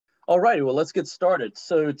All righty, well, let's get started.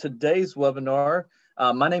 So today's webinar,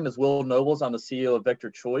 my name is Will Nobles. I'm the CEO of Vector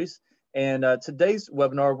Choice. And today's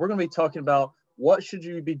webinar, we're going to be talking about what should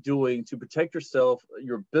you be doing to protect yourself,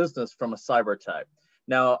 your business from a cyber attack.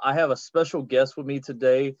 Now, I have a special guest with me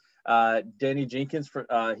today, Danny Jenkins.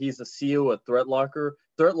 He's the CEO of ThreatLocker.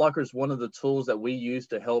 ThreatLocker is one of the tools that we use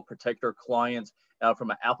to help protect our clients from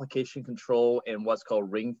an application control and what's called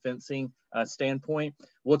ring fencing standpoint.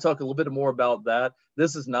 We'll talk a little bit more about that.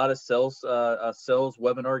 This is not a sales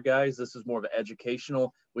webinar, guys. This is more of an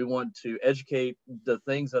educational. We want to educate the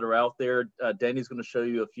things that are out there. Danny's going to show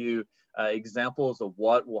you a few examples of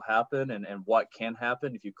what will happen and what can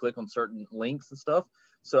happen if you click on certain links and stuff.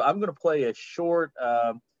 So I'm going to play a short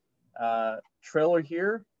trailer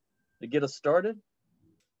here to get us started.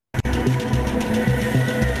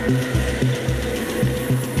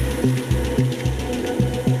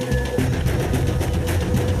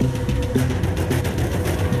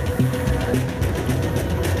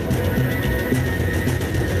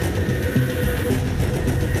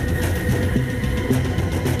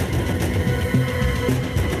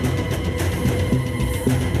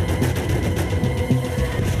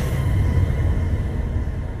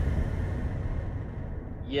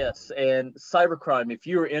 Yes, and cybercrime, if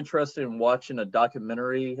you're interested in watching a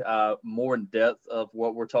documentary more in depth of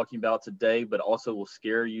what we're talking about today, but also will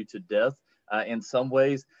scare you to death in some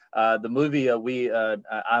ways, the movie,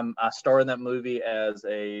 I star in that movie as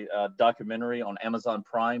a documentary on Amazon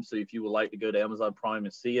Prime. So if you would like to go to Amazon Prime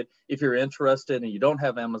and see it, if you're interested and you don't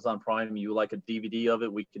have Amazon Prime and you would like a DVD of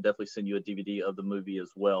it, we could definitely send you a DVD of the movie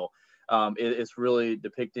as well. It's really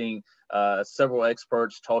depicting several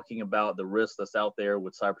experts talking about the risk that's out there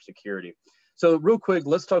with cybersecurity. So real quick,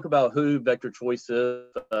 let's talk about who Vector Choice is.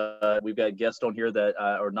 We've got guests on here that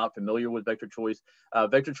are not familiar with Vector Choice.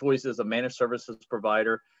 Vector Choice is a managed services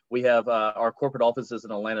provider. We have our corporate offices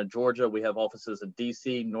in Atlanta, Georgia. We have offices in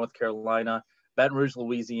DC, North Carolina, Baton Rouge,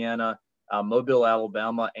 Louisiana, Mobile,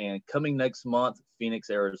 Alabama, and coming next month, Phoenix,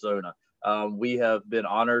 Arizona. We have been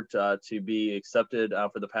honored to be accepted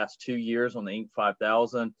for the past 2 years on the Inc.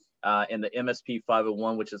 5000 and the MSP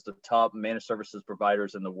 501, which is the top managed services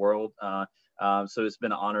providers in the world. So it's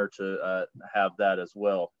been an honor to have that as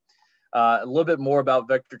well. A little bit more about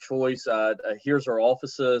Vector Choice. Here's our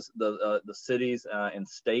offices, the cities and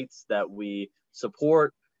states that we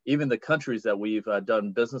support, even the countries that we've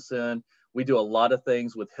done business in. We do a lot of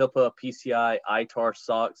things with HIPAA, PCI, ITAR,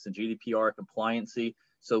 SOX, and GDPR compliancy.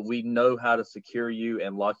 So we know how to secure you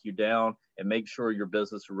and lock you down and make sure your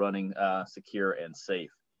business is running secure and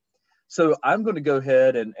safe. So I'm going to go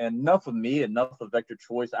ahead and enough of me, enough of Vector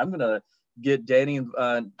Choice. I'm going to get Danny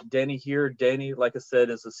here. Danny, like I said,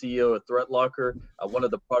 is the CEO of ThreatLocker, one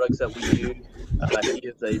of the products that we use. He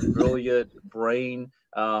is a brilliant brain,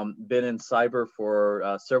 been in cyber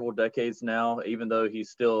for several decades now, even though he's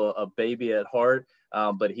still a baby at heart,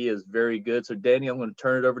 but he is very good. So Danny, I'm going to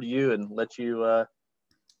turn it over to you and let you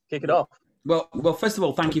kick it off. Well, first of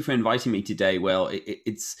all, thank you for inviting me today. Well,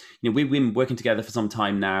 it's we've been working together for some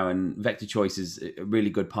time now, and Vector Choice is a really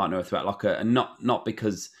good partner of ThreatLocker, and not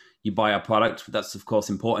because you buy our product, that's of course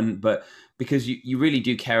important, but because you really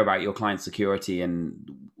do care about your client's security. And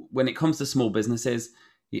when it comes to small businesses,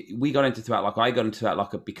 we got into ThreatLocker. I got into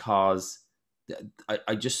ThreatLocker because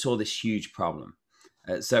I just saw this huge problem.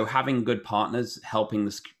 So having good partners helping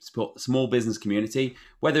the small business community,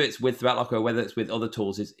 whether it's with ThreatLocker or whether it's with other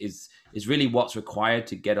tools, is really what's required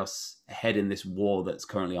to get us ahead in this war that's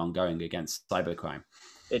currently ongoing against cybercrime.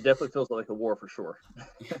 It definitely feels like a war for sure.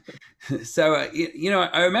 So,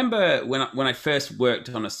 I remember when I first worked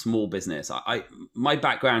on a small business, my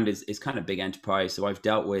background is kind of big enterprise. So I've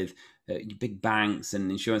dealt with big banks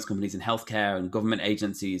and insurance companies and healthcare and government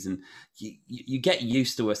agencies. And you get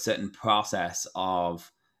used to a certain process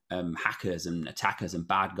of hackers and attackers and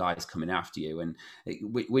bad guys coming after you. And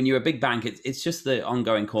when you're a big bank, it's just the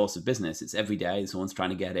ongoing course of business. It's every day someone's trying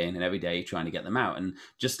to get in and every day you're trying to get them out. And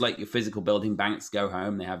just like your physical building, banks go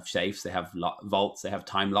home, they have safes, they have vaults, they have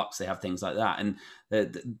time locks, they have things like that. And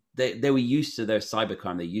they were used to their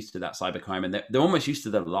cybercrime. They're used to that cybercrime, and they're almost used to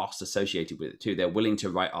the loss associated with it too. They're willing to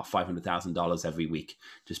write off $500,000 every week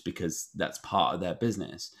just because that's part of their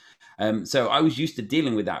business. So I was used to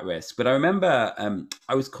dealing with that risk. But I remember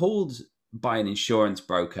I was called by an insurance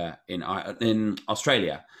broker in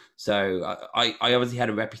Australia. So I obviously had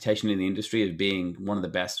a reputation in the industry of being one of the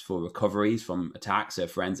best for recoveries from attacks, so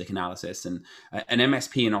forensic analysis. And an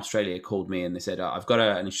MSP in Australia called me and they said, I've got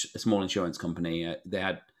a small insurance company. They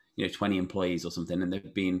had 20 employees or something, and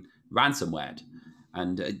they've been ransomwared.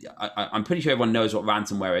 And I'm pretty sure everyone knows what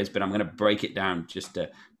ransomware is, but I'm going to break it down just to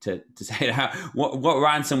say it out. What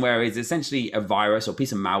ransomware is essentially a virus or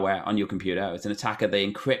piece of malware on your computer. It's an attacker. They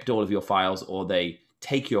encrypt all of your files, or they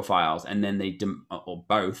take your files, and then or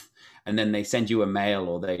both, and then they send you a mail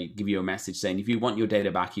or they give you a message saying, if you want your data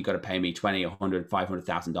back, you got to pay me $20, $100,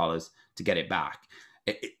 $500,000 to get it back.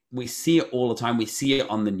 We see it all the time. We see it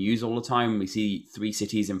on the news all the time. We see 3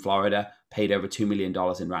 cities in Florida paid over $2 million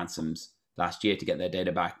in ransoms last year to get their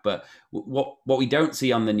data back. But what we don't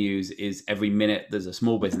see on the news is every minute there's a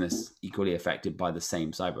small business equally affected by the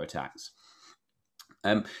same cyber attacks.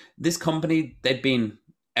 This company,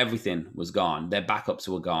 everything was gone. Their backups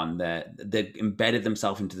were gone. They embedded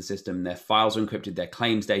themselves into the system. Their files were encrypted. Their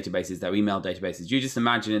claims databases, their email databases. You just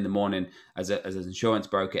imagine in the morning as an insurance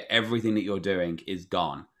broker, everything that you're doing is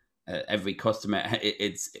gone. Every customer,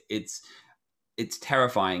 it's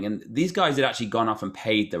terrifying. And these guys had actually gone off and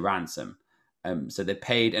paid the ransom. So they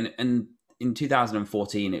paid, and in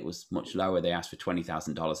 2014 it was much lower. They asked for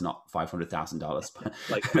 $20,000, not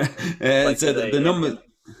 $500,000. So the number.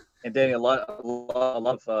 And Danny, a lot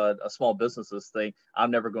of small businesses think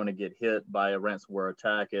I'm never going to get hit by a ransomware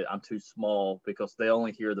attack. I'm too small, because they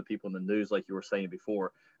only hear the people in the news, like you were saying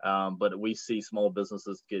before. But we see small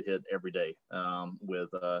businesses get hit every day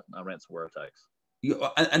with ransomware attacks.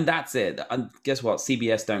 And that's it. And guess what?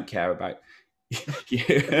 CBS don't care about you.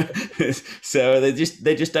 So they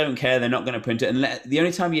just don't care. They're not going to print it. And the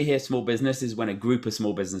only time you hear small business is when a group of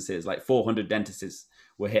small businesses, like 400 dentists,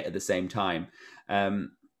 were hit at the same time.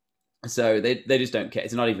 So they just don't care.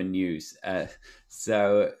 It's not even news. I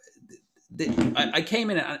came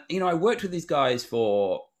in and, I worked with these guys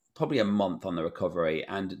for probably a month on the recovery,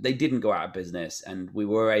 and they didn't go out of business, and we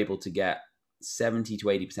were able to get 70 to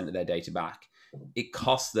 80% of their data back. It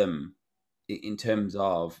cost them, in terms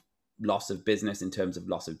of loss of business, in terms of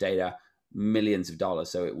loss of data, millions of dollars.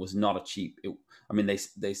 So it was not a cheap.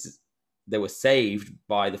 They were saved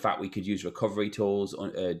by the fact we could use recovery tools,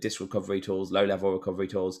 disk recovery tools, low-level recovery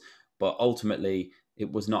tools. But ultimately,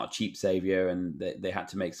 it was not a cheap savior, and they had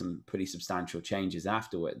to make some pretty substantial changes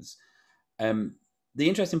afterwards. The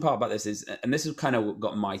interesting part about this is, and this has kind of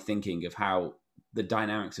got my thinking of how the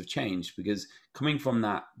dynamics have changed, because coming from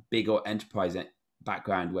that big or enterprise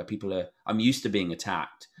background where I'm used to being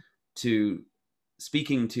attacked, to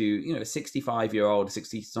speaking to, a 65-year-old,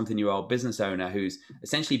 60-something-year-old business owner who's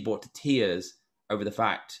essentially brought to tears over the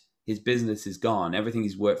fact his business is gone, everything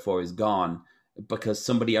he's worked for is gone, because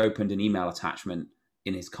somebody opened an email attachment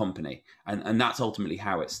in his company. And that's ultimately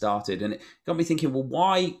how it started. And it got me thinking, well,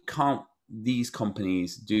 why can't these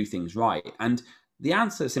companies do things right? And the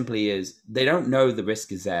answer simply is they don't know the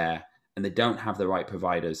risk is there, and they don't have the right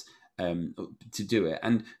providers to do it.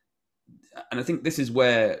 And I think this is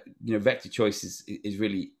where, vector choice is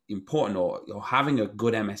really important, or having a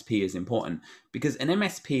good MSP is important, because an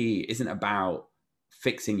MSP isn't about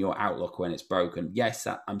fixing your Outlook when it's broken. Yes,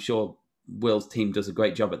 I'm sure Will's team does a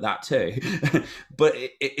great job at that too. But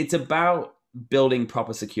it's about building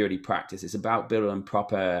proper security practice. It's about building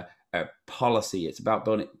proper policy. It's about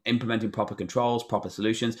implementing proper controls, proper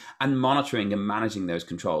solutions, and monitoring and managing those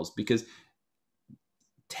controls. Because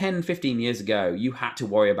 10, 15 years ago, you had to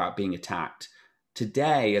worry about being attacked.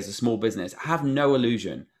 Today, as a small business, have no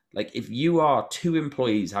illusion. Like, if you are 2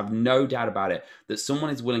 employees, have no doubt about it that someone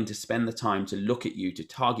is willing to spend the time to look at you, to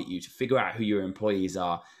target you, to figure out who your employees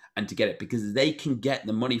are, and to get it, because they can get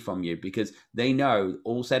the money from you, because they know,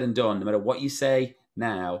 all said and done, no matter what you say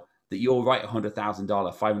now, that you'll write $100,000,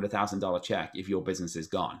 $500,000 check if your business is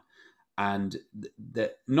gone. And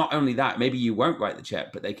not only that, maybe you won't write the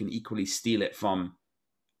check, but they can equally steal it from,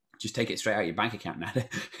 just take it straight out of your bank account now.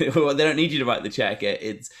 Well, they don't need you to write the check.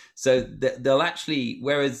 So they'll actually,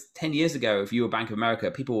 whereas 10 years ago, if you were Bank of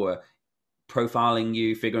America, people were profiling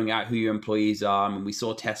you, figuring out who your employees are. I mean, we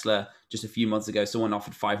saw Tesla just a few months ago. Someone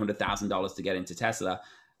offered $500,000 to get into Tesla.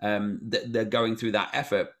 They're going through that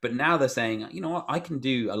effort. But now they're saying, you know what, I can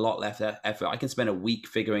do a lot less effort. I can spend a week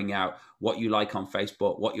figuring out what you like on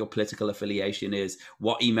Facebook, what your political affiliation is,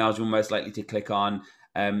 what emails you're most likely to click on,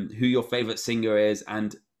 who your favorite singer is,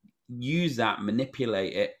 and use that,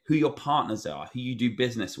 manipulate it, who your partners are, who you do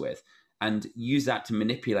business with, and use that to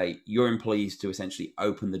manipulate your employees to essentially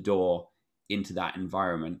open the door into that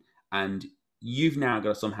environment. And you've now got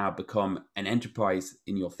to somehow become an enterprise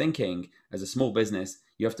in your thinking. As a small business,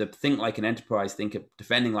 you have to think like an enterprise, think of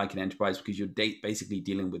defending like an enterprise, because you're basically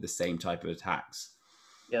dealing with the same type of attacks.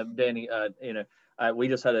 Yeah, Danny, we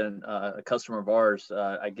just had a customer of ours.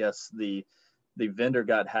 I guess the vendor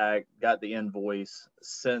got hacked, got the invoice,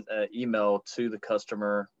 sent an email to the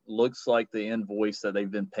customer. Looks like the invoice that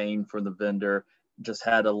they've been paying for the vendor just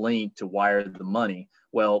had a link to wire the money.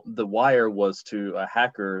 Well, the wire was to a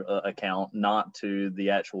hacker account, not to the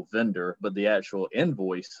actual vendor, but the actual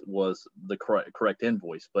invoice was the correct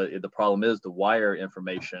invoice. But the problem is the wire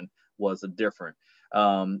information was different.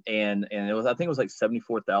 And it was, I think it was like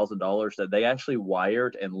 $74,000 that they actually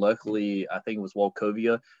wired. And luckily, I think it was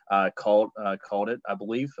Wachovia called it, I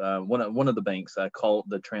believe. One of the banks called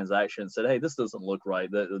the transaction and said, "Hey, this doesn't look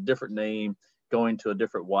right. The different name going to a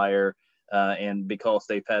different wire." And because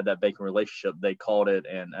they've had that banking relationship, they called it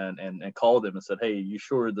and called them and said, "Hey, you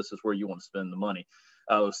sure this is where you want to spend the money?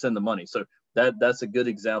 Send the money." So that's a good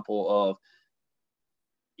example of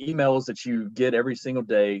emails that you get every single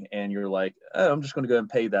day, and you're like, "Oh, I'm just going to go and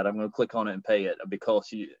pay that. I'm going to click on it and pay it," because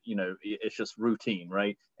you know it's just routine,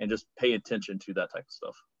 right? And just pay attention to that type of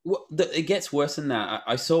stuff. Well, it gets worse than that.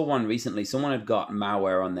 I saw one recently. Someone had got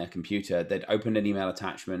malware on their computer. They'd opened an email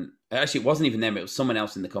attachment. Actually, it wasn't even them. It was someone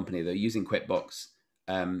else in the company. They're using QuickBooks.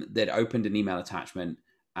 They'd opened an email attachment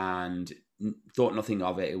and thought nothing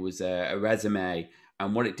of it. It was a resume.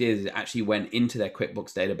 And what it did is it actually went into their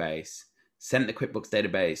QuickBooks database, sent the QuickBooks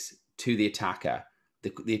database to the attacker.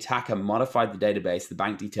 The attacker modified the database, the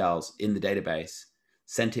bank details in the database,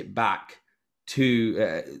 sent it back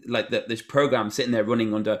to this program sitting there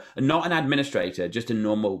running under not an administrator, just a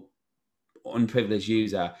normal unprivileged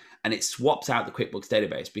user, and it swaps out the QuickBooks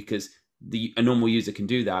database because a normal user can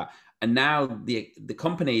do that. And now the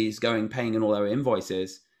company is paying in all their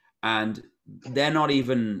invoices, and they're not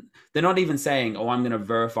even saying, "Oh, I'm going to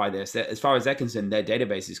verify this." As far as they're concerned, their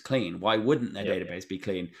database is clean. Why wouldn't their database be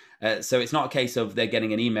clean? So it's not a case of they're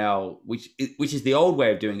getting an email, which is the old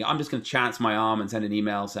way of doing it. I'm just going to chance my arm and send an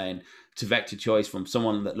email saying to Vector Choice from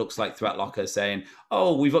someone that looks like ThreatLocker saying,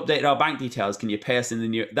 "Oh, we've updated our bank details. Can you pay us in the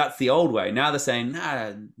new?" That's the old way. Now they're saying,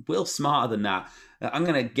 "Nah, Will's smarter than that. I'm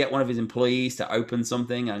going to get one of his employees to open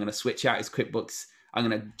something. I'm going to switch out his QuickBooks. I'm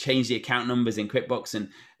going to change the account numbers in QuickBooks, and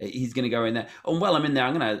he's going to go in there. Oh, while I'm in there,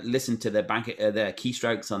 I'm going to listen to their their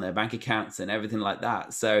keystrokes on their bank accounts and everything like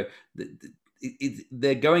that." So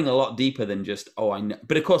they're going a lot deeper than just, "Oh, I know."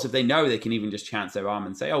 But of course, if they know, they can even just chance their arm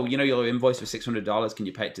and say, "Oh, your invoice for $600, can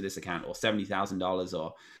you pay it to this account, or $70,000,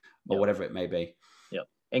 or whatever it may be." Yeah.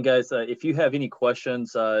 And guys, if you have any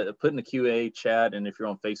questions, put in the QA chat, and if you're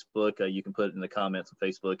on Facebook, you can put it in the comments on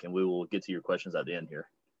Facebook, and we will get to your questions at the end here.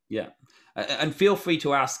 Yeah, and feel free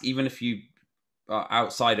to ask, even if you are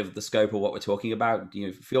outside of the scope of what we're talking about.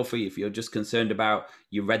 Feel free. If you're just concerned about,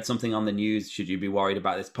 you read something on the news, should you be worried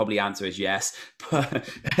about this? Probably answer is yes, but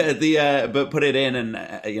but put it in,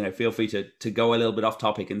 and feel free to go a little bit off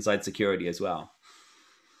topic inside security as well.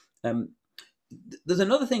 There's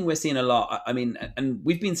another thing we're seeing a lot. I mean, and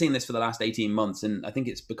we've been seeing this for the last 18 months, and I think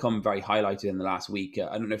it's become very highlighted in the last week.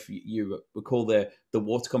 I don't know if you recall the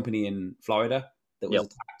water company in Florida that was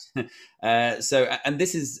attacked. And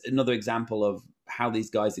this is another example of how these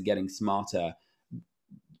guys are getting smarter.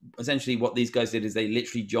 Essentially, what these guys did is they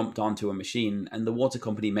literally jumped onto a machine, and the water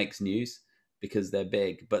company makes news because they're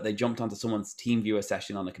big, but they jumped onto someone's TeamViewer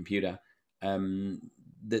session on a computer. The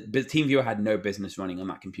TeamViewer had no business running on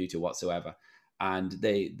that computer whatsoever, and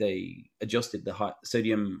they adjusted the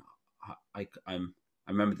sodium. I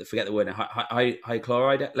forget the word. High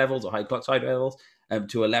chloride levels or hydroxide levels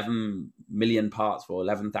to 11 million parts for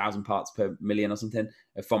 11,000 parts per million or something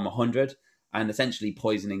from 100, and essentially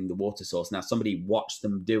poisoning the water source. Now, somebody watched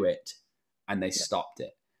them do it, and they stopped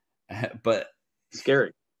it. But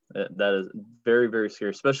scary. That is very, very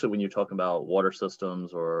scary, especially when you're talking about water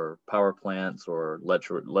systems or power plants or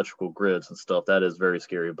electrical grids and stuff. That is very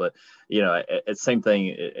scary. But it's same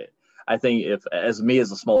thing. I think as a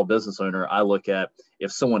small business owner, I look at,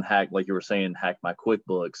 if someone hacked, like you were saying, hacked my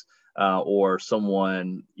QuickBooks, or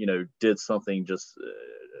someone did something just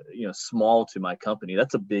small to my company,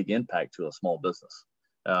 that's a big impact to a small business,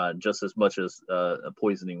 just as much as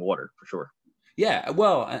poisoning water, for sure. Yeah,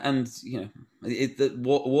 well, and the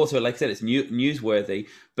water, like I said, it's newsworthy.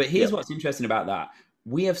 But here's what's interesting about that: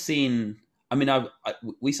 we have seen. I mean,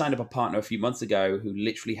 we signed up a partner a few months ago who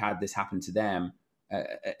literally had this happen to them,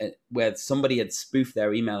 where somebody had spoofed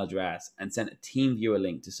their email address and sent a TeamViewer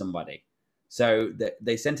link to somebody. So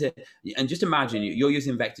they sent it, and just imagine you're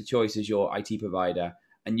using Vector Choice as your IT provider,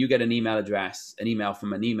 and you get an email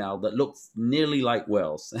from an email that looks nearly like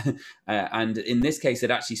Will's. And in this case,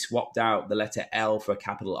 it actually swapped out the letter L for a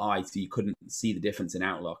capital I, so you couldn't see the difference in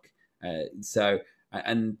Outlook.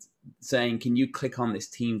 And saying, "Can you click on this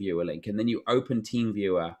TeamViewer link?" And then you open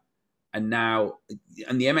TeamViewer, and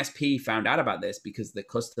the MSP found out about this because the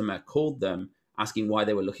customer called them asking why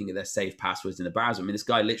they were looking at their saved passwords in the browser. I mean, this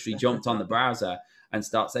guy literally jumped on the browser and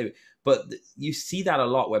start saving. But you see that a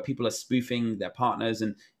lot where people are spoofing their partners.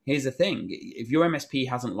 And here's the thing: if your MSP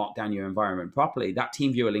hasn't locked down your environment properly, that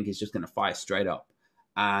TeamViewer link is just going to fire straight up,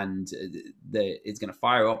 and it's going to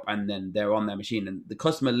fire up, and then they're on their machine. And the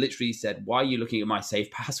customer literally said, "Why are you looking at my safe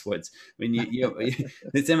passwords?" I mean,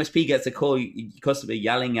 this MSP gets a call, customer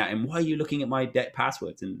yelling at him, "Why are you looking at my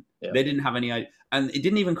passwords?" And they didn't have any idea, and it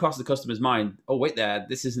didn't even cross the customer's mind. Oh, wait,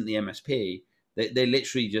 this isn't the MSP. They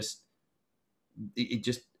literally just,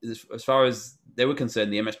 as far as they were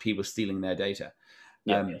concerned, the MSP was stealing their data.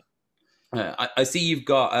 I see you've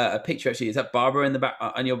got a picture. Actually, is that Barbara in the back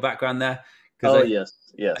on your background there? Oh, yes.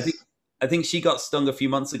 I think she got stung a few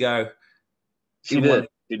months ago. She did.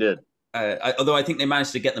 Although I think they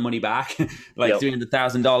managed to get the money back, like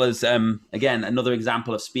 $300,000. Again, another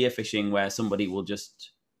example of spear phishing, where somebody will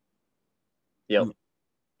just,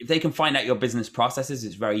 if they can find out your business processes,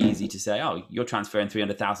 it's very easy to say, "Oh, you're transferring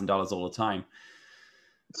 $300,000 all the time."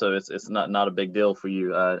 So it's not a big deal for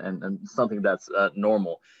you, and something that's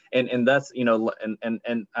normal. And that's,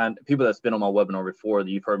 and people that's been on my webinar before,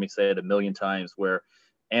 you've heard me say it a million times, where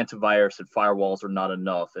antivirus and firewalls are not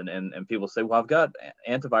enough. And people say, well, I've got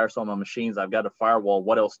antivirus on my machines, I've got a firewall,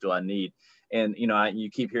 what else do I need? And, you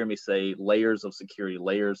keep hearing me say layers of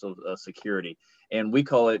security, And we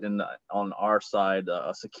call it on our side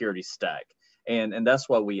a security stack. And that's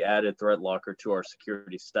why we added ThreatLocker to our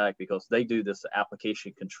security stack, because they do this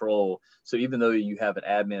application control. So even though you have an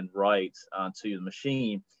admin right to the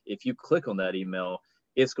machine, if you click on that email,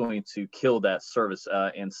 it's going to kill that service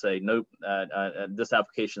and say, nope, this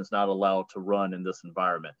application is not allowed to run in this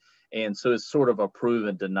environment. And so it's sort of a prove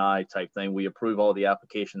and deny type thing. We approve all the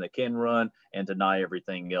application that can run and deny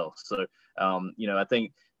everything else. So, I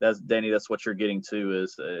think Danny, that's what you're getting to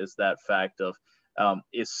is that fact of,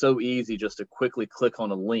 it's so easy just to quickly click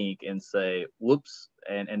on a link and say, whoops,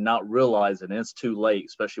 and not realize it. And it's too late,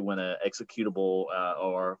 especially when an executable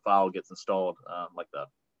or file gets installed like that.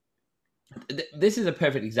 This is a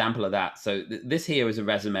perfect example of that. So this here is a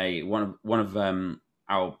resume. One of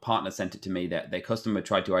our partners sent it to me. That their customer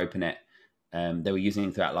tried to open it. They were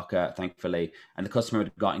using ThreatLocker, thankfully, and the customer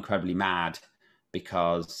got incredibly mad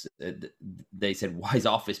because they said, "Why is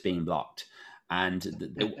Office being blocked?" And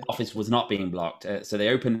the Office was not being blocked. So they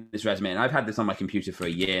opened this resume, and I've had this on my computer for a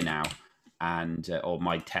year now, and or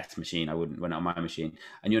my test machine. I wouldn't run it on my machine.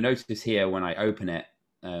 And you'll notice here when I open it,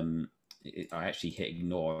 I actually hit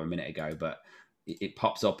ignore a minute ago, but it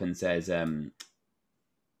pops up and says,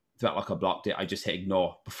 ThreatLocker blocked it. I just hit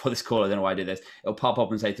ignore before this call. I don't know why I did this. It'll pop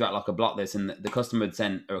up and say ThreatLocker blocked this, and the customer would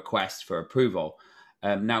send a request for approval.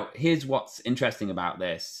 Now, here's what's interesting about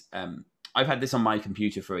this. I've had this on my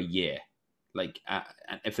computer for a year.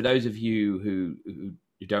 And for those of you who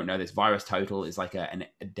don't know this, VirusTotal is like a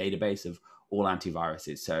database of all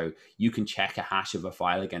antiviruses. So you can check a hash of a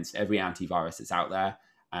file against every antivirus that's out there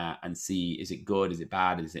and see, is it good, is it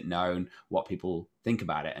bad, is it known, what people think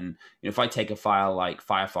about it. And if I take a file like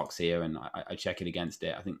Firefox here and I check it against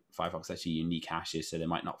it, I think Firefox has actually unique hashes, so they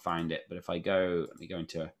might not find it. But if let me go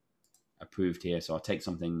into approved here. So I'll take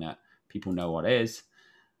something that people know what is,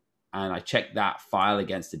 and I check that file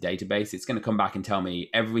against the database, it's going to come back and tell me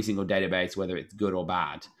every single database, whether it's good or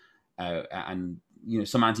bad. And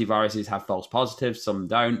some antiviruses have false positives, some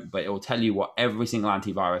don't, but it will tell you what every single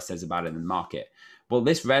antivirus says about it in the market. Well,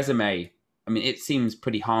 this resume, I mean, it seems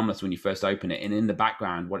pretty harmless when you first open it. And in the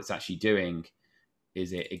background, what it's actually doing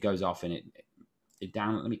is it goes off and it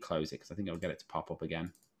down. Let me close it because I think I'll get it to pop up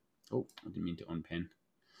again. Oh, I didn't mean to unpin.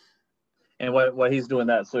 And what he's doing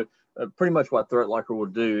that. So pretty much what ThreatLocker will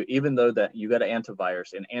do, even though that you got an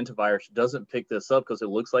antivirus, and antivirus doesn't pick this up because it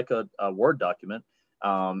looks like a Word document,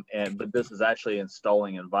 but this is actually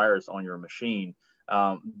installing a virus on your machine.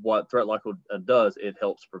 What ThreatLocker does, it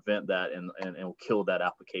helps prevent that and will kill that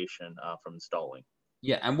application from installing.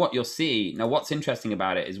 Yeah, and what you'll see, now what's interesting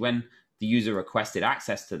about it is when the user requested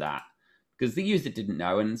access to that, because the user didn't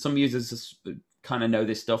know, and some users just kind of know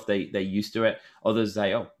this stuff, they're used to it. Others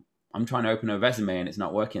say, oh, I'm trying to open a resume and it's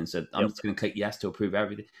not working, so I'm just going to click yes to approve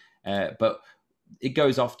everything. But it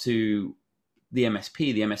goes off to the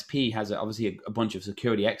MSP. The MSP has obviously a bunch of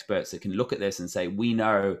security experts that can look at this and say, we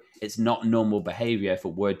know it's not normal behavior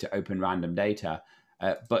for Word to open random data.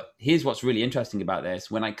 But here's what's really interesting about this.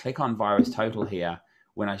 When I click on VirusTotal here,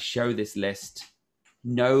 when I show this list,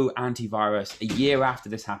 no antivirus a year after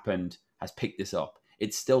this happened has picked this up.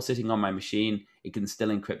 It's still sitting on my machine. It can still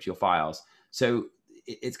encrypt your files. So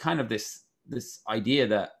it's kind of this idea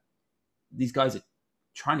that these guys are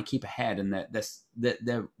trying to keep ahead, and that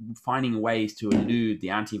they're finding ways to elude the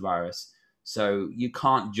antivirus. So you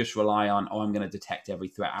can't just rely on, I'm going to detect every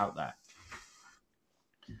threat out there.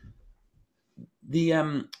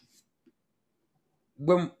 The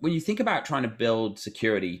when you think about trying to build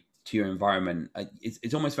security to your environment,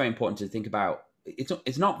 it's almost very important to think about.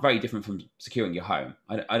 It's not very different from securing your home.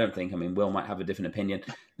 I don't think. I mean, Will might have a different opinion.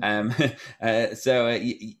 Um,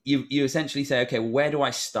 you essentially say, okay, where do I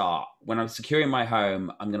start when I'm securing my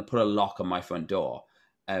home? I'm going to put a lock on my front door.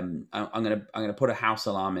 I'm going to put a house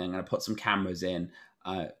alarm in. I'm going to put some cameras in.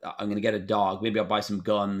 I'm going to get a dog. Maybe I'll buy some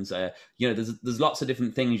guns. There's lots of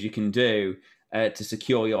different things you can do to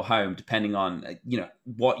secure your home, depending on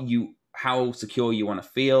how secure you want to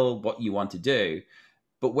feel, what you want to do.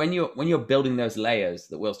 But when you're building those layers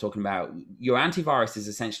that Will's talking about, your antivirus is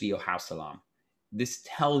essentially your house alarm. This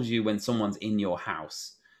tells you when someone's in your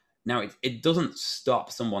house. Now it doesn't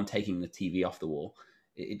stop someone taking the TV off the wall.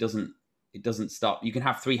 It doesn't stop. You can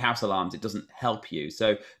have 3 house alarms. It doesn't help you.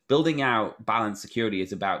 So building out balanced security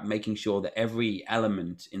is about making sure that every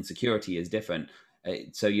element in security is different.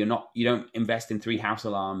 So you don't invest in 3 house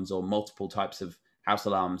alarms or multiple types of house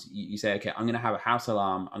alarms. You say, okay, I'm going to have a house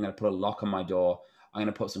alarm. I'm going to put a lock on my door. I'm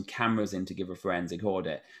going to put some cameras in to give a forensic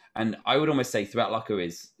audit. And I would almost say ThreatLocker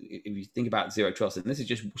is, if you think about zero trust, and this is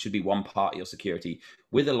just should be one part of your security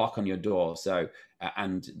with a lock on your door. So,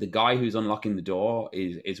 and the guy who's unlocking the door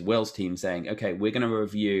is Will's team saying, okay, we're going to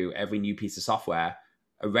review every new piece of software.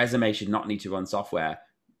 A resume should not need to run software.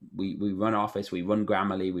 We run Office, we run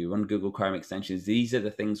Grammarly, we run Google Chrome extensions. These are the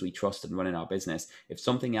things we trust and run in our business. If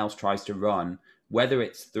something else tries to run, whether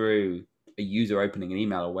it's through a user opening an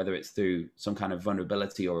email or whether it's through some kind of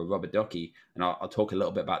vulnerability or a rubber ducky, and I'll talk a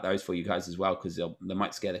little bit about those for you guys as well, because they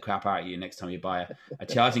might scare the crap out of you next time you buy a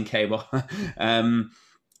charging cable.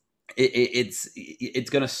 It's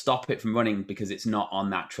going to stop it from running because it's not on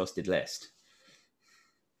that trusted list.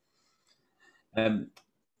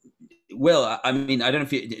 Will, I mean, I don't know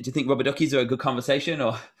do you think rubber duckies are a good conversation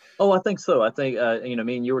or? Oh, I think so. I think,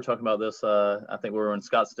 me and you were talking about this. I think we were in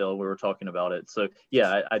Scottsdale. We were talking about it. So,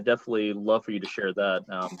 yeah, I definitely love for you to share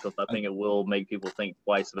that because I think it will make people think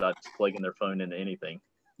twice about just plugging their phone into anything.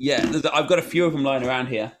 Yeah, I've got a few of them lying around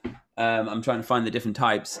here. I'm trying to find the different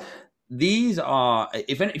types. These are,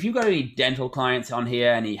 if you've got any dental clients on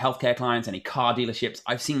here, any healthcare clients, any car dealerships,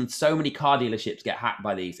 I've seen so many car dealerships get hacked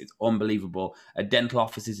by these. It's unbelievable. At dental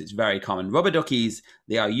offices, it's very common. Rubber duckies,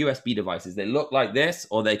 they are USB devices. They look like this,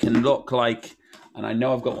 or they can look like, and I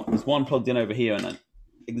know I've got there's one plugged in over here, and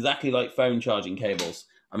exactly like phone charging cables.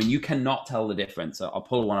 I mean, you cannot tell the difference. So I'll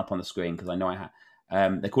pull one up on the screen because I know I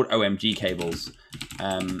have. They're called OMG cables.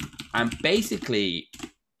 And basically,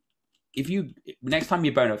 if you next time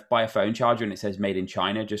you buy a phone charger and it says made in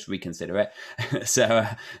China, just reconsider it. So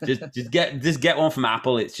just get one from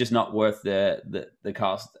Apple. It's just not worth the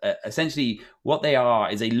cost. Essentially, what they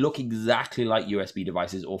are is they look exactly like USB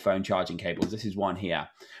devices or phone charging cables. This is one here.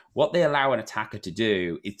 What they allow an attacker to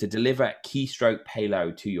do is to deliver a keystroke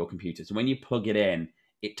payload to your computer. So when you plug it in,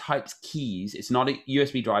 it types keys. It's not a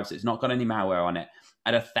USB drive, so it's not got any malware on it,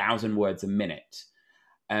 at 1,000 words a minute.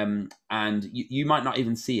 And you might not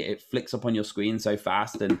even see it. It flicks up on your screen so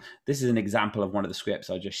fast. And this is an example of one of the scripts.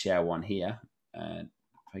 I'll just share one here. If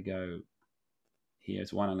I go,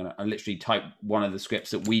 here's one. I literally type one of the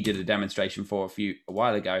scripts that we did a demonstration for a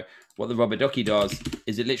while ago. What the rubber ducky does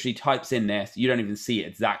is it literally types in this. You don't even see it.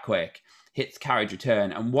 It's that quick. Hits carriage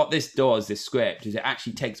return. And what this does, this script, is it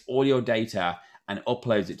actually takes all your data and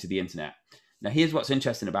uploads it to the internet. Now, here's what's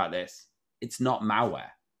interesting about this. It's not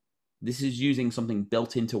malware. This is using something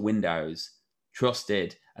built into Windows,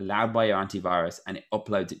 trusted, allowed by your antivirus, and it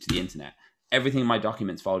uploads it to the internet. Everything in my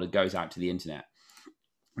documents folder goes out to the internet.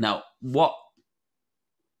 Now,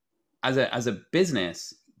 as a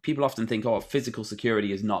business, people often think, oh, physical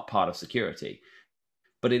security is not part of security.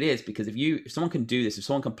 But it is, because if someone can do this, if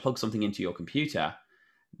someone can plug something into your computer,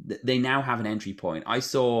 they now have an entry point. I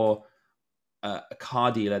saw a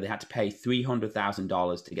car dealer, they had to pay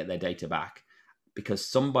 $300,000 to get their data back, because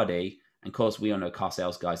somebody, and of course we all know car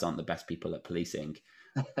sales guys aren't the best people at policing,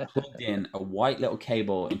 plugged in a white little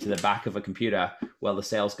cable into the back of a computer while the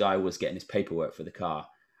sales guy was getting his paperwork for the car,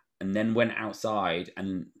 and then went outside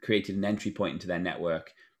and created an entry point into their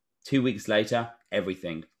network. 2 weeks later, every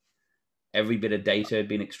bit of data had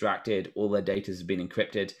been extracted, all their data has been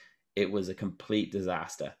encrypted. It was a complete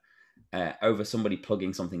disaster over somebody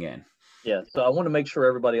plugging something in. Yeah, so I want to make sure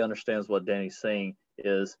everybody understands what Danny's saying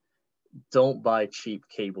is, don't buy cheap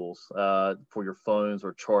cables for your phones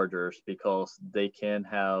or chargers, because they can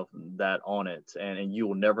have that on it, and you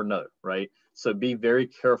will never know, right? So be very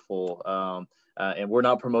careful. And we're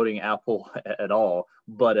not promoting Apple at all,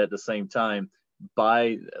 but at the same time,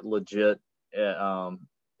 buy legit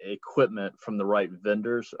equipment from the right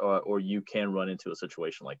vendors, or you can run into a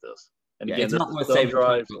situation like this. And again, it's this not is worth thumb saving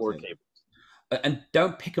drives or cables. And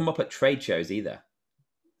don't pick them up at trade shows either.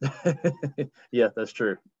 Yeah, that's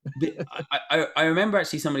true. I remember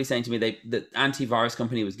actually somebody saying to me that antivirus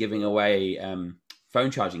company was giving away phone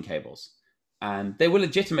charging cables, and they were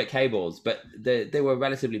legitimate cables, but they were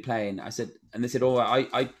relatively plain. I said, and they said, "Oh,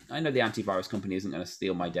 I know the antivirus company isn't going to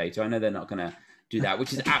steal my data. I know they're not going to do that,"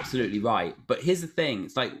 which is absolutely right. But here's the thing: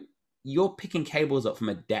 it's like you're picking cables up from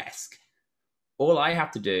a desk. All I have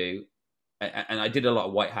to do, and I did a lot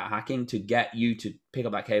of white hat hacking to get you to pick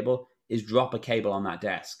up that cable, is drop a cable on that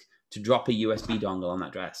desk, to drop a USB dongle on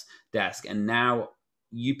that desk. And now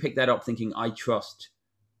you pick that up thinking, I trust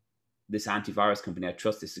this antivirus company, I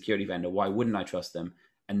trust this security vendor. Why wouldn't I trust them?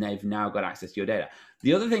 And they've now got access to your data.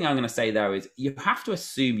 The other thing I'm going to say, though, is you have to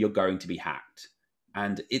assume you're going to be hacked.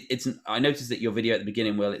 And I noticed that your video at the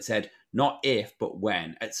beginning, Will, it said, not if, but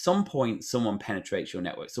when. At some point, someone penetrates your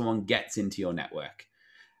network. Someone gets into your network.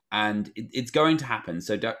 And it's going to happen.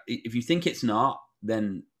 So if you think it's not,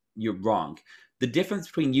 then you're wrong. The difference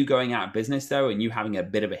between you going out of business, though, and you having a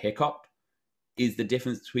bit of a hiccup is the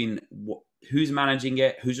difference between who's managing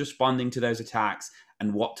it, who's responding to those attacks,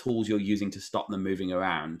 and what tools you're using to stop them moving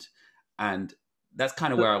around. And that's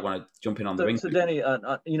kind of where I want to jump in on the ring. So Danny,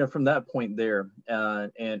 from that point there,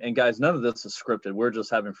 and guys, none of this is scripted. We're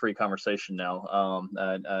just having free conversation now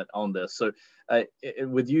on this. So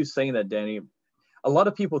with you saying that, Danny, a lot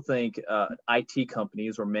of people think IT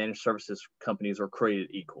companies or managed services companies are created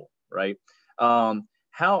equal, right? How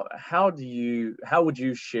would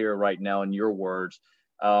you share right now, in your words,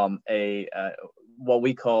 what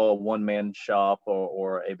we call a one-man shop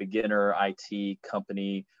or a beginner IT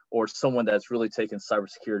company, or someone that's really taking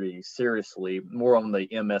cybersecurity seriously, more on the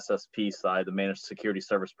MSSP side, the managed security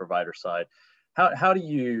service provider side? How do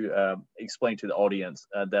you explain to the audience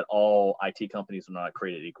that all IT companies are not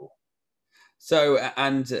created equal? So,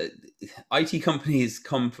 and IT companies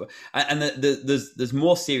come for, and there's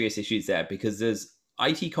more serious issues there, because there's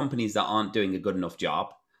IT companies that aren't doing a good enough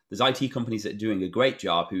job. There's IT companies that are doing a great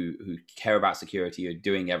job who care about security, are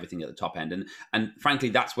doing everything at the top end. And frankly,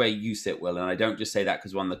 that's where you sit, Will. And I don't just say that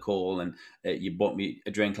because we're on the call and you bought me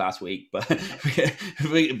a drink last week, but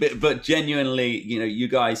genuinely, you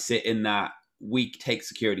guys sit in that we take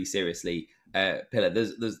security seriously pillar.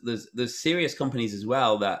 There's serious companies as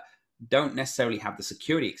well that don't necessarily have the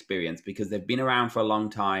security experience because they've been around for a long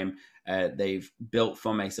time. They've built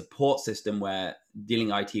from a support system where dealing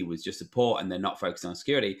IT was just support and they're not focused on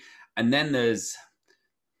security. And then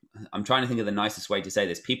I'm trying to think of the nicest way to say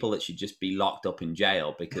this, people that should just be locked up in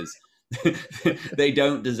jail because they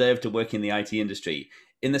don't deserve to work in the IT industry.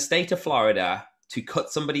 In the state of Florida, to cut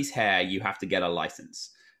somebody's hair, you have to get a license.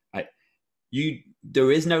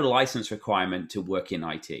 There is no license requirement to work in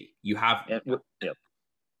IT. You have... Yep.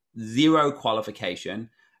 Zero qualification.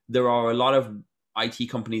 There are a lot of IT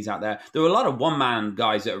companies out there. There are a lot of one-man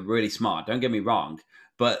guys that are really smart. Don't get me wrong,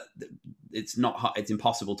 but it's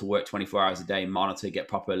impossible to work 24 hours a day, monitor, get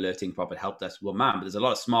proper alerting, proper help desk one man. But there's a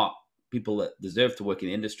lot of smart people that deserve to work in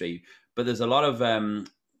the industry. But there's a lot of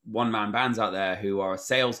one-man bands out there who are a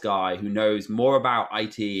sales guy who knows more about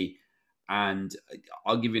IT. And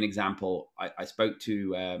I'll give you an example. I spoke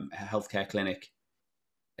to a healthcare clinic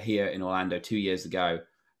here in Orlando 2 years ago.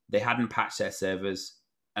 They hadn't patched their servers.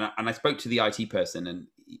 And I spoke to the IT person, and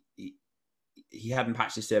he hadn't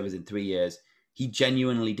patched his servers in 3 years. He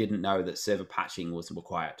genuinely didn't know that server patching was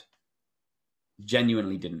required.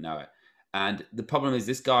 Genuinely didn't know it. And the problem is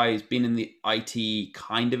this guy's been in the IT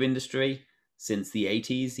kind of industry since the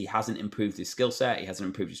 80s. He hasn't improved his skill set. He hasn't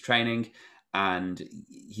improved his training. And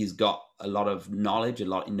he's got a lot of knowledge. He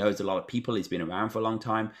knows a lot of people. He's been around for a long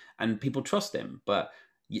time. And people trust him. But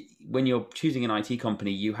when you're choosing an IT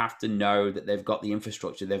company, you have to know that they've got the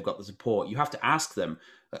infrastructure, they've got the support. You have to ask them.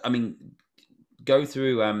 I mean, go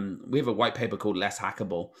through, we have a white paper called Less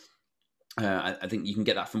Hackable. I think you can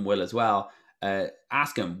get that from Will as well.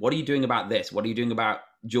 Ask them, what are you doing about this? What are you doing about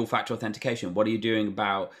dual factor authentication? What are you doing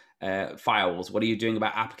about firewalls? What are you doing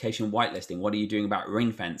about application whitelisting? What are you doing about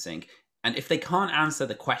ring fencing? And if they can't answer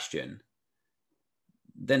the question,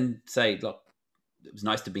 then say, look, it was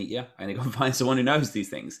nice to meet you. I'm going to go find someone who knows these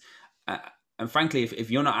things. And frankly,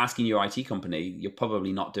 if you're not asking your IT company, you're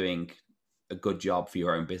probably not doing a good job for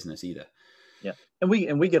your own business either. Yeah, and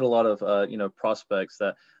we get a lot of prospects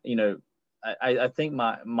that I think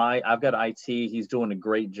I've got IT. He's doing a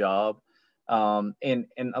great job, and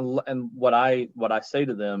what I say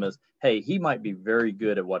to them is, hey, he might be very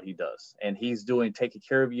good at what he does, and he's taking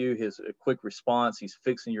care of you. His quick response. He's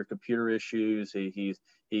fixing your computer issues.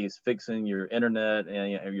 He's fixing your internet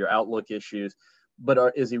and your Outlook issues.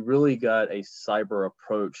 But is he really got a cyber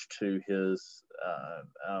approach to his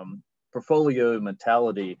portfolio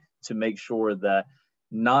mentality to make sure that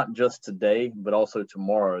not just today, but also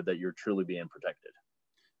tomorrow, that you're truly being protected.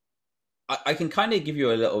 I can kind of give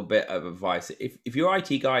you a little bit of advice. If your IT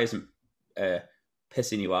guy isn't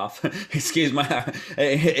pissing you off, excuse my,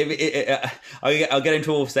 I'll get into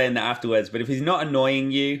trouble for saying that afterwards. But if he's not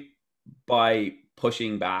annoying you by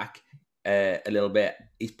pushing back a little bit,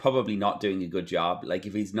 he's probably not doing a good job. Like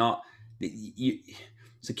if he's not,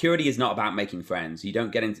 security is not about making friends. You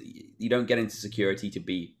don't get into security to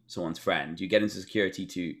be someone's friend. You get into security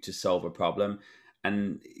to solve a problem.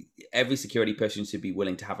 And every security person should be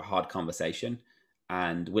willing to have a hard conversation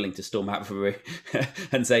and willing to storm out of a room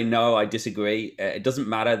and say, no, I disagree. It doesn't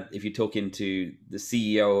matter if you're talking to the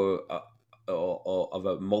CEO or of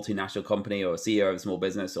a multinational company or a CEO of a small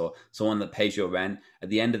business or someone that pays your rent. At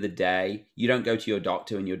the end of the day, you don't go to your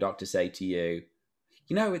doctor and your doctor say to you,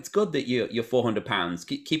 you know, it's good that you're 400 pounds.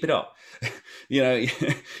 Keep it up. You know,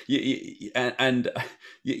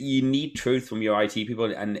 you need truth from your IT people.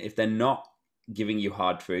 And if they're not giving you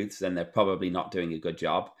hard truths, then they're probably not doing a good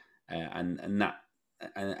job. And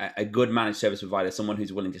a good managed service provider, someone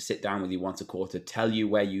who's willing to sit down with you once a quarter, tell you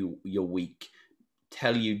where you're weak,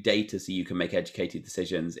 tell you data so you can make educated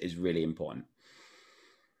decisions, is really important.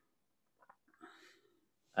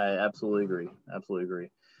 I absolutely agree. Absolutely agree.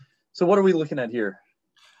 So what are we looking at here?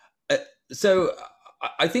 So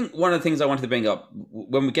I think one of the things I wanted to bring up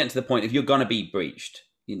when we get to the point, if you're going to be breached,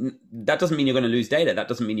 that doesn't mean you're going to lose data. That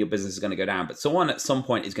doesn't mean your business is going to go down. But someone at some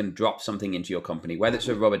point is going to drop something into your company, whether it's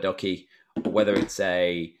a rubber ducky or whether it's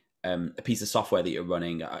a piece of software that you're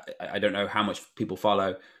running. I don't know how much people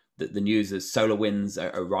follow the news. As SolarWinds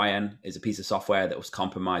Orion is a piece of software that was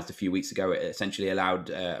compromised a few weeks ago. It essentially allowed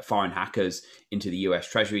foreign hackers into the US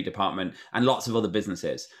Treasury Department and lots of other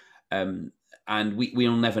businesses. And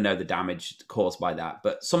we'll never know the damage caused by that.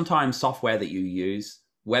 But sometimes software that you use,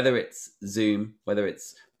 whether it's Zoom, whether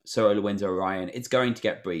it's SolarWinds or Orion, it's going to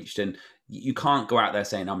get breached. And you can't go out there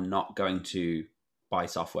saying, I'm not going to buy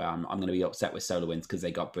software. I'm going to be upset with SolarWinds because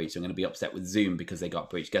they got breached. I'm going to be upset with Zoom because they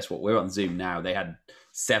got breached. Guess what? We're on Zoom now. They had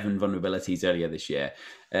 7 vulnerabilities earlier this year.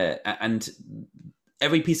 And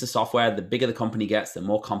every piece of software, the bigger the company gets, the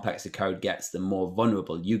more complex the code gets, the more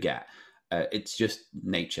vulnerable you get. It's just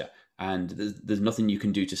nature. And there's nothing you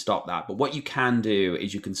can do to stop that. But what you can do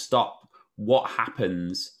is you can stop what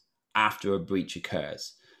happens after a breach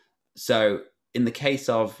occurs. So in the case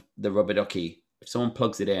of the rubber ducky, if someone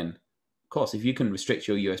plugs it in, of course, if you can restrict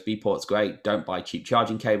your USB ports, great. Don't buy cheap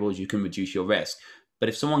charging cables. You can reduce your risk. But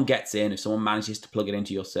if someone gets in, if someone manages to plug it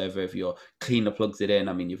into your server, if your cleaner plugs it in,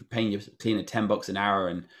 I mean, you're paying your cleaner $10 an hour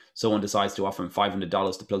and someone decides to offer them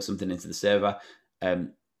 $500 to plug something into the server,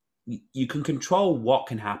 you can control what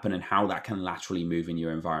can happen and how that can laterally move in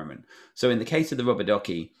your environment. So in the case of the rubber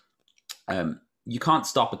ducky, you can't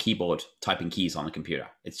stop a keyboard typing keys on a computer.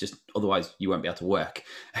 It's just, otherwise you won't be able to work.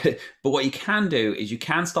 But what you can do is you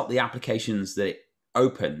can stop the applications that it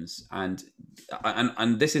opens. And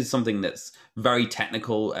this is something that's very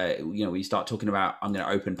technical. When you start talking about, I'm going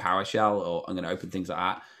to open PowerShell or I'm going to open things like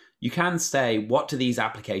that, you can say, what do these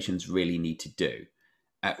applications really need to do?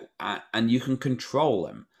 And you can control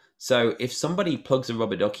them. So if somebody plugs a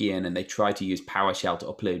rubber ducky in and they try to use PowerShell to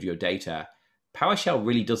upload your data, PowerShell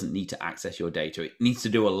really doesn't need to access your data. It needs to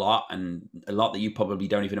do a lot, and a lot that you probably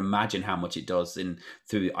don't even imagine how much it does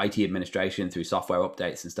through IT administration, through software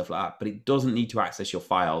updates and stuff like that. But it doesn't need to access your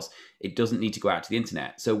files. It doesn't need to go out to the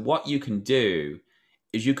internet. So what you can do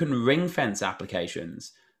is you can ring fence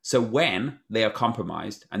applications. So when they are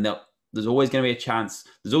compromised, and there's always going to be a chance,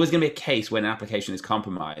 there's always going to be a case when an application is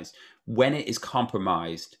compromised. When it is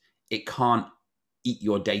compromised, it can't eat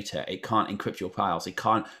your data. It can't encrypt your files. It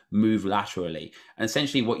can't move laterally. And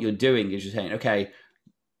essentially what you're doing is you're saying, okay,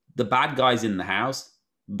 the bad guy's in the house,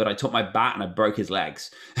 but I took my bat and I broke his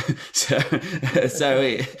legs. so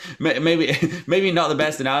maybe not the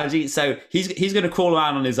best analogy. So he's going to crawl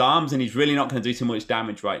around on his arms and he's really not going to do too much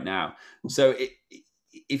damage right now. So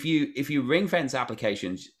if you ring fence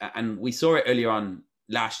applications, and we saw it earlier on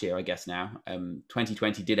last year, I guess now,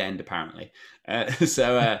 2020 did end apparently.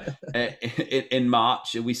 In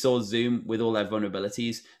March, we saw Zoom with all their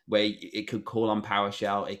vulnerabilities where it could call on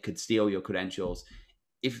PowerShell, it could steal your credentials.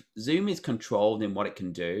 If Zoom is controlled in what it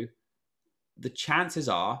can do, the chances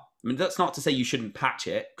are, I mean, that's not to say you shouldn't patch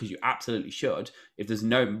it, because you absolutely should. If there's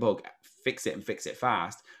no bug, fix it and fix it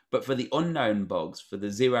fast. But for the unknown bugs, for the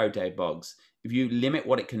 0-day bugs, if you limit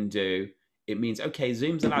what it can do, it means, okay,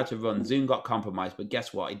 Zoom's allowed to run. Zoom got compromised, but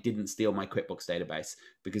guess what? It didn't steal my QuickBooks database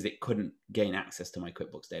because it couldn't gain access to my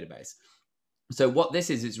QuickBooks database. So what this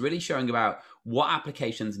is, it's really showing about what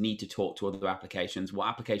applications need to talk to other applications, what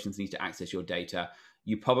applications need to access your data.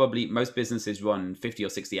 most businesses run 50 or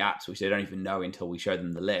 60 apps, which they don't even know until we show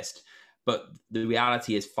them the list. But the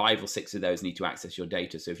reality is 5 or 6 of those need to access your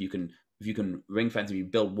data. So if you can ring fence, if you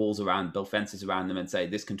build build fences around them and say,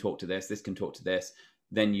 this can talk to this can talk to this,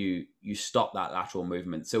 then you stop that lateral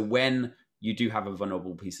movement. So when you do have a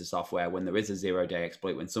vulnerable piece of software, when there is a 0-day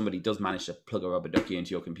exploit, when somebody does manage to plug a rubber ducky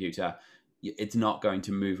into your computer, it's not going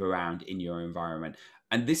to move around in your environment.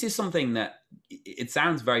 And this is something that it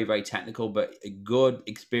sounds very, very technical, but good,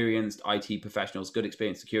 experienced IT professionals, good,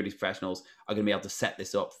 experienced security professionals are going to be able to set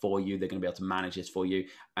this up for you. They're going to be able to manage this for you.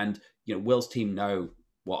 And Will's team know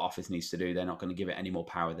what Office needs to do. They're not going to give it any more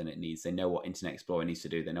power than it needs. They know what Internet Explorer needs to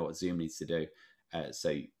do. They know what Zoom needs to do.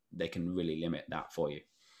 So they can really limit that for you.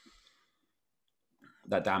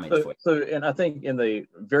 That damage for you. So, and I think in the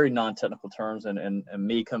very non-technical terms, and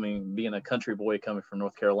me being a country boy coming from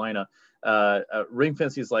North Carolina, ring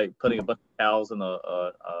fencing is like putting a bunch of cows in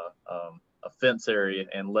a fence area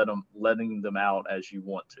and letting them out as you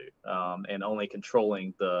want to, and only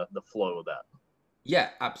controlling the flow of that. Yeah,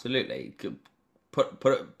 absolutely. Put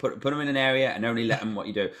them in an area and only let them what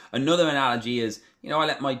you do. Another analogy is, I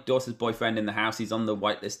let my daughter's boyfriend in the house. He's on the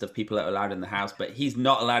whitelist of people that are allowed in the house, but he's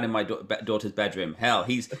not allowed in my daughter's bedroom. Hell,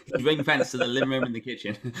 he's ring fenced to the living room and the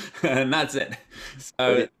kitchen, and that's it.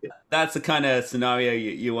 So that's the kind of scenario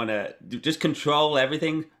you want to just control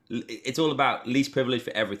everything. It's all about least privilege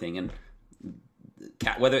for everything, and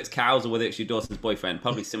whether it's cows or whether it's your daughter's boyfriend,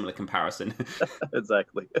 probably similar comparison.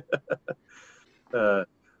 Exactly.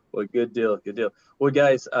 Well, good deal. Well,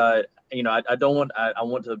 guys, I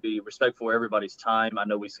want to be respectful of everybody's time. I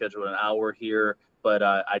know we scheduled an hour here, but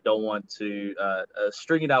I don't want to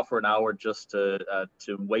string it out for an hour just to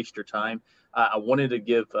waste your time. I wanted to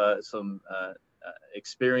give some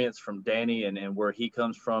experience from Danny and where he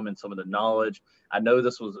comes from and some of the knowledge. I know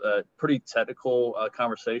this was a pretty technical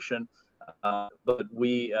conversation. But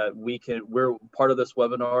we're part of this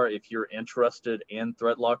webinar. If you're interested in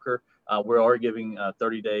ThreatLocker, we are giving a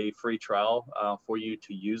 30-day free trial for you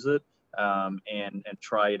to use it and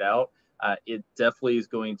try it out. It definitely is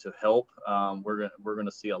going to help. We're going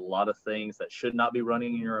to see a lot of things that should not be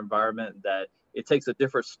running in your environment, that it takes a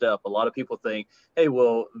different step. A lot of people think, hey,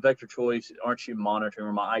 well, Vector Choice, aren't you monitoring,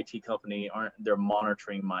 or my IT company, aren't they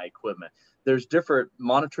monitoring my equipment? There's different,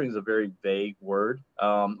 monitoring is a very vague word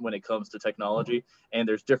when it comes to technology, and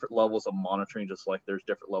there's different levels of monitoring, just like there's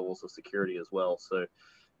different levels of security as well. So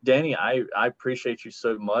Danny, I appreciate you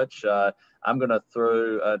so much. I'm going to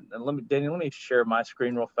throw, Danny, let me share my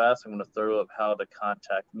screen real fast. I'm going to throw up how to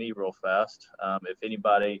contact me real fast. If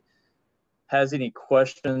anybody has any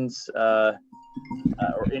questions or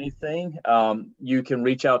anything, you can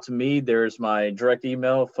reach out to me. There's my direct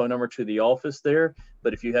email, phone number to the office there.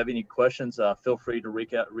 But if you have any questions, feel free to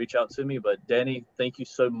reach out to me. But Danny, thank you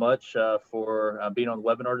so much for being on the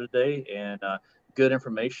webinar today, and good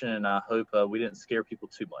information. And I hope we didn't scare people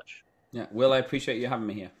too much. Yeah, Will, I appreciate you having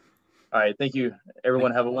me here. All right. Thank you,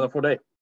 everyone. Have a wonderful day.